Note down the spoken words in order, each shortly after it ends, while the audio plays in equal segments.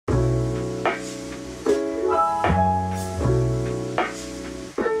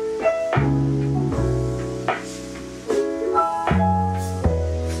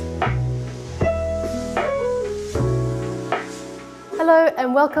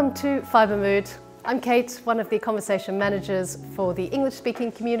and welcome to Fibre Mood. I'm Kate, one of the conversation managers for the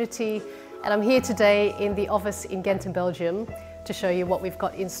English-speaking community, and I'm here today in the office in Ghent in Belgium to show you what we've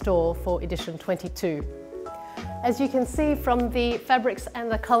got in store for edition 22. As you can see from the fabrics and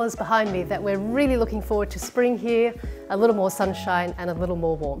the colours behind me that we're really looking forward to spring here, a little more sunshine and a little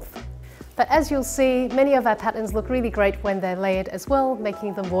more warmth. But as you'll see, many of our patterns look really great when they're layered as well,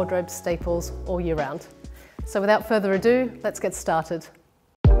 making them wardrobe staples all year round. So without further ado, let's get started.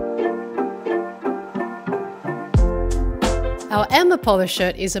 Our amber polo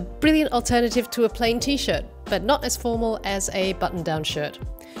shirt is a brilliant alternative to a plain t-shirt, but not as formal as a button-down shirt.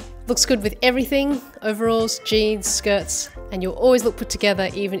 Looks good with everything, overalls, jeans, skirts, and you'll always look put together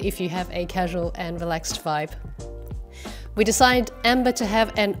even if you have a casual and relaxed vibe. We designed amber to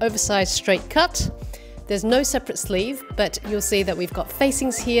have an oversized straight cut. There's no separate sleeve, but you'll see that we've got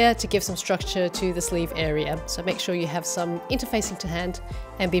facings here to give some structure to the sleeve area. So make sure you have some interfacing to hand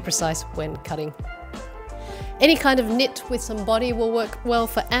and be precise when cutting. Any kind of knit with some body will work well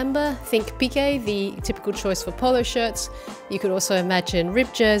for amber. Think piqué, the typical choice for polo shirts. You could also imagine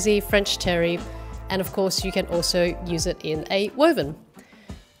ribbed jersey, French terry, and of course you can also use it in a woven.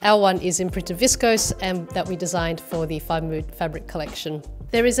 Our one is imprinted viscose and that we designed for the Fibre Mood fabric collection.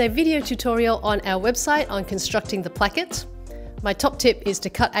 There is a video tutorial on our website on constructing the placket. My top tip is to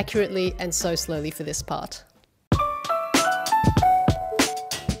cut accurately and sew slowly for this part.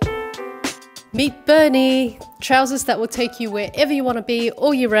 Meet Bernie! Trousers that will take you wherever you want to be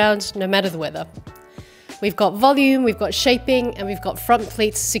all year round, no matter the weather. We've got volume, we've got shaping, and we've got front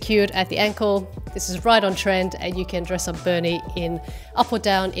pleats secured at the ankle. This is right on trend, and you can dress up Bernie in up or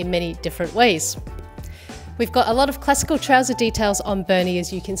down in many different ways. We've got a lot of classical trouser details on Bernie,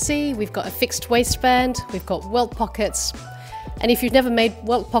 as you can see. We've got a fixed waistband, we've got welt pockets, and if you've never made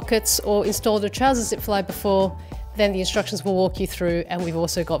welt pockets or installed a trouser zip fly before, then the instructions will walk you through, and we've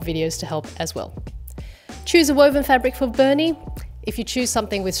also got videos to help as well. Choose a woven fabric for Bernie. If you choose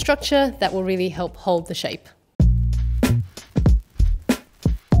something with structure, that will really help hold the shape.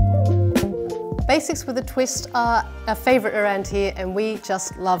 Basics with a twist are a favourite around here, and we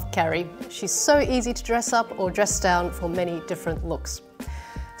just love Carrie. She's so easy to dress up or dress down for many different looks.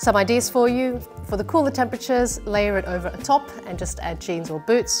 Some ideas for you. For the cooler temperatures, layer it over a top and just add jeans or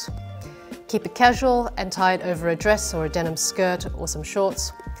boots. Keep it casual and tie it over a dress or a denim skirt or some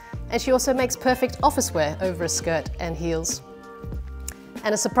shorts. And she also makes perfect office wear over a skirt and heels.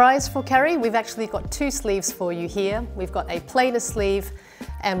 And a surprise for Carrie, we've actually got two sleeves for you here. We've got a plainer sleeve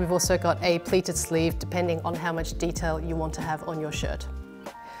and we've also got a pleated sleeve depending on how much detail you want to have on your shirt.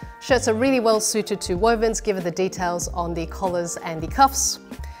 Shirts are really well suited to wovens given the details on the collars and the cuffs.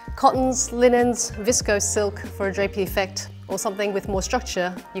 Cottons, linens, viscose silk for a drapey effect, or something with more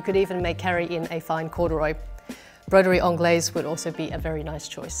structure, you could even make Carrie in a fine corduroy. Broderie anglaise would also be a very nice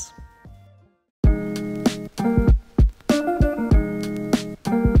choice.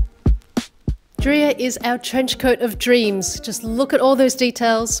 Drea is our trench coat of dreams. Just look at all those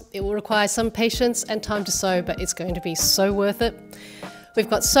details. It will require some patience and time to sew, but it's going to be so worth it. We've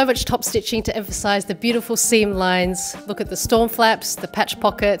got so much top stitching to emphasize the beautiful seam lines. Look at the storm flaps, the patch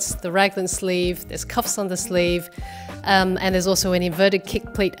pockets, the raglan sleeve, there's cuffs on the sleeve, and there's also an inverted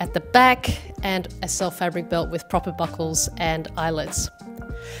kick pleat at the back and a self fabric belt with proper buckles and eyelets.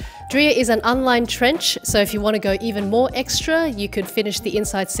 Drea is an unlined trench, so if you want to go even more extra, you could finish the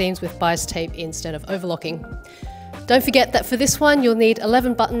inside seams with bias tape instead of overlocking. Don't forget that for this one, you'll need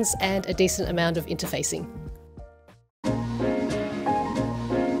 11 buttons and a decent amount of interfacing.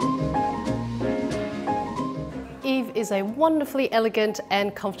 Eve is a wonderfully elegant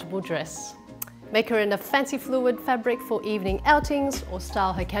and comfortable dress. Make her in a fancy fluid fabric for evening outings, or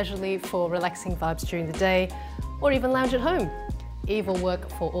style her casually for relaxing vibes during the day, or even lounge at home. Eve will work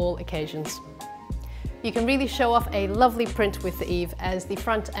for all occasions. You can really show off a lovely print with the Eve, as the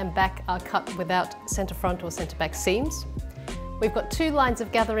front and back are cut without centre front or centre back seams. We've got two lines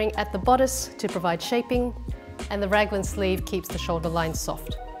of gathering at the bodice to provide shaping, and the raglan sleeve keeps the shoulder line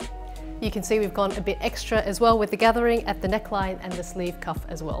soft. You can see we've gone a bit extra as well with the gathering at the neckline and the sleeve cuff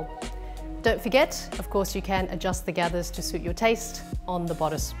as well. Don't forget, of course, you can adjust the gathers to suit your taste on the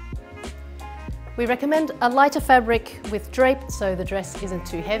bodice. We recommend a lighter fabric with drape so the dress isn't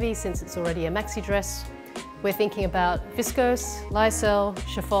too heavy since it's already a maxi dress. We're thinking about viscose, lyocell,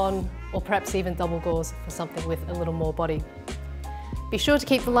 chiffon, or perhaps even double gauze for something with a little more body. Be sure to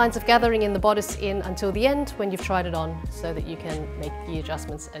keep the lines of gathering in the bodice in until the end when you've tried it on so that you can make the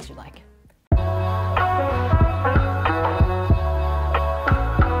adjustments as you like.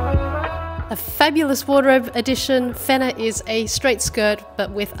 A fabulous wardrobe addition, Fenna is a straight skirt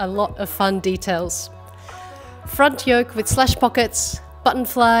but with a lot of fun details. Front yoke with slash pockets, button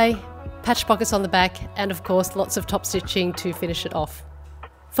fly, patch pockets on the back, and of course lots of top stitching to finish it off.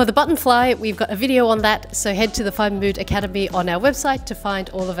 For the button fly, we've got a video on that, so head to the Fibre Mood Academy on our website to find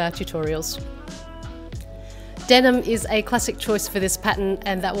all of our tutorials. Denim is a classic choice for this pattern,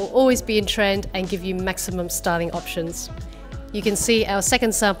 and that will always be in trend and give you maximum styling options. You can see our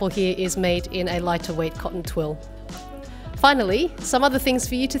second sample here is made in a lighter weight cotton twill. Finally, some other things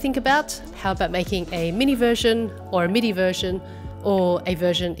for you to think about. How about making a mini version or a midi version or a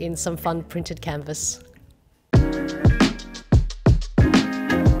version in some fun printed canvas?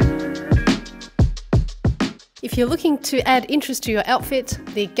 If you're looking to add interest to your outfit,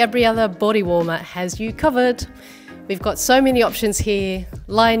 the Gabriela body warmer has you covered. We've got so many options here: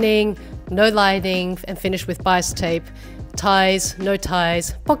 lining, no lining, and finished with bias tape, ties, no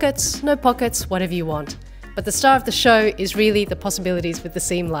ties, pockets, no pockets, whatever you want. But the star of the show is really the possibilities with the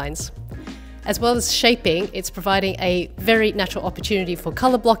seam lines. As well as shaping, it's providing a very natural opportunity for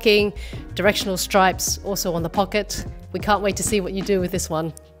colour blocking, directional stripes, also on the pocket. We can't wait to see what you do with this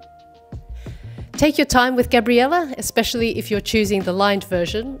one. Take your time with Gabriela, especially if you're choosing the lined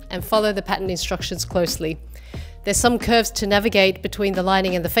version, and follow the pattern instructions closely. There's some curves to navigate between the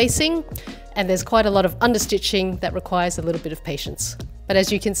lining and the facing, and there's quite a lot of understitching that requires a little bit of patience. But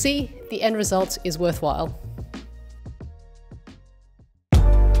as you can see, the end result is worthwhile.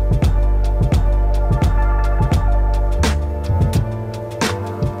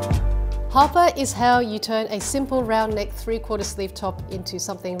 Harper is how you turn a simple round neck 3/4 sleeve top into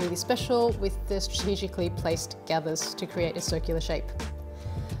something really special with the strategically placed gathers to create a circular shape.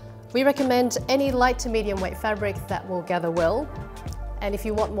 We recommend any light to medium weight fabric that will gather well. And if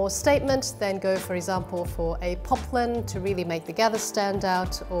you want more statement, then go, for example, for a poplin to really make the gathers stand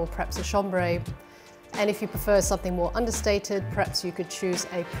out, or perhaps a chambray. And if you prefer something more understated, perhaps you could choose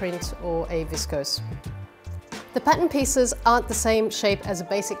a print or a viscose. The pattern pieces aren't the same shape as a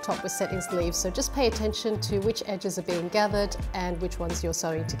basic top with set-in sleeves, so just pay attention to which edges are being gathered and which ones you're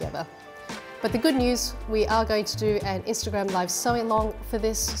sewing together. But the good news, we are going to do an Instagram live sewing along for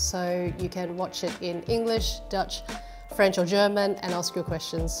this, so you can watch it in English, Dutch, French or German and ask your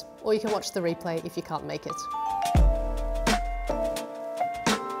questions, or you can watch the replay if you can't make it.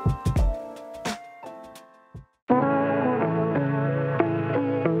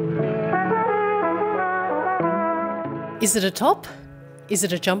 Is it a top? Is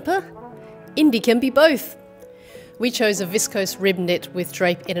it a jumper? Indy can be both. We chose a viscose rib knit with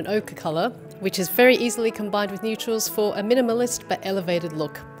drape in an ochre colour, which is very easily combined with neutrals for a minimalist but elevated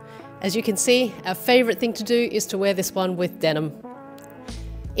look. As you can see, our favourite thing to do is to wear this one with denim.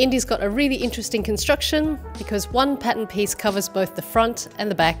 Indy's got a really interesting construction because one pattern piece covers both the front and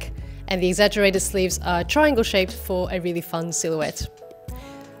the back, and the exaggerated sleeves are triangle shaped for a really fun silhouette.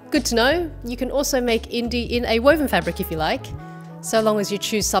 Good to know, you can also make Indy in a woven fabric if you like, so long as you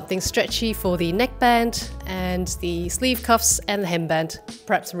choose something stretchy for the neckband and the sleeve cuffs and the hemband,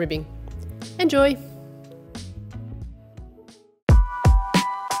 perhaps ribbing. Enjoy!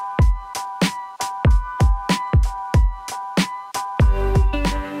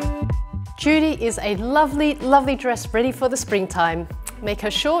 Judy is a lovely, lovely dress ready for the springtime. Make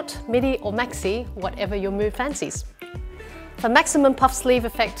her short, midi or maxi, whatever your mood fancies. For maximum puff sleeve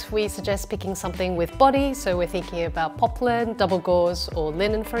effect, we suggest picking something with body, so we're thinking about poplin, double gauze or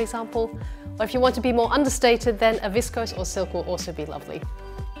linen for example. Or if you want to be more understated, then a viscose or silk will also be lovely.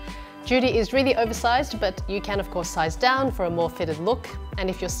 Judy is really oversized, but you can of course size down for a more fitted look, and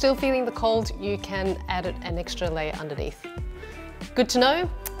if you're still feeling the cold, you can add an extra layer underneath. Good to know,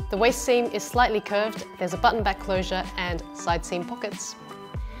 the waist seam is slightly curved, there's a button back closure and side seam pockets.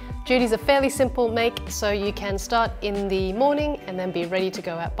 Judy's a fairly simple make, so you can start in the morning and then be ready to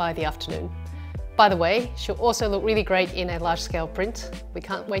go out by the afternoon. By the way, she'll also look really great in a large scale print. We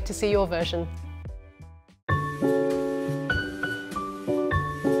can't wait to see your version.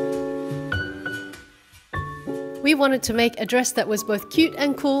 We wanted to make a dress that was both cute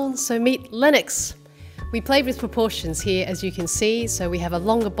and cool, so meet Lennox. We played with proportions here, as you can see, so we have a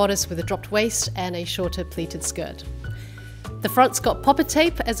longer bodice with a dropped waist and a shorter pleated skirt. The front's got popper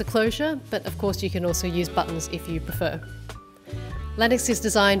tape as a closure, but of course you can also use buttons if you prefer. Lennox is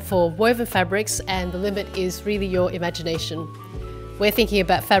designed for woven fabrics, and the limit is really your imagination. We're thinking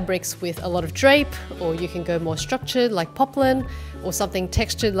about fabrics with a lot of drape, or you can go more structured like poplin, or something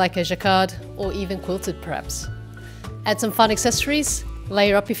textured like a jacquard, or even quilted perhaps. Add some fun accessories,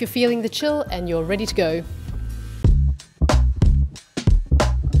 layer up if you're feeling the chill, and you're ready to go.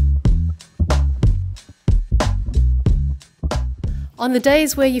 On the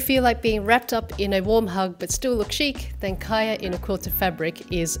days where you feel like being wrapped up in a warm hug but still look chic, then Kaya in a quilted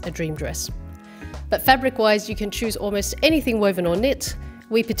fabric is a dream dress. But fabric-wise, you can choose almost anything woven or knit.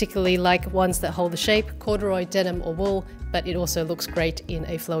 We particularly like ones that hold the shape, corduroy, denim or wool, but it also looks great in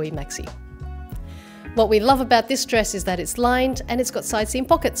a flowy maxi. What we love about this dress is that it's lined and it's got side seam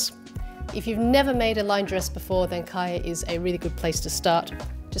pockets. If you've never made a lined dress before, then Kaya is a really good place to start.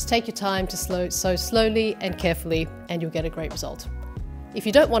 Just take your time to sew slowly and carefully and you'll get a great result. If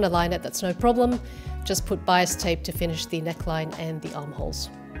you don't want to line it, that's no problem. Just put bias tape to finish the neckline and the armholes.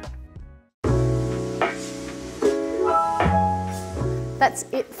 That's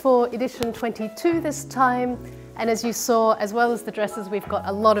it for edition 22 this time. And as you saw, as well as the dresses, we've got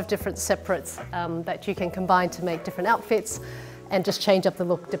a lot of different separates that you can combine to make different outfits and just change up the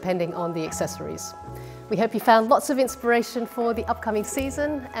look depending on the accessories. We hope you found lots of inspiration for the upcoming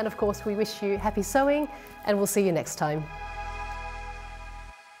season. And of course, we wish you happy sewing and we'll see you next time.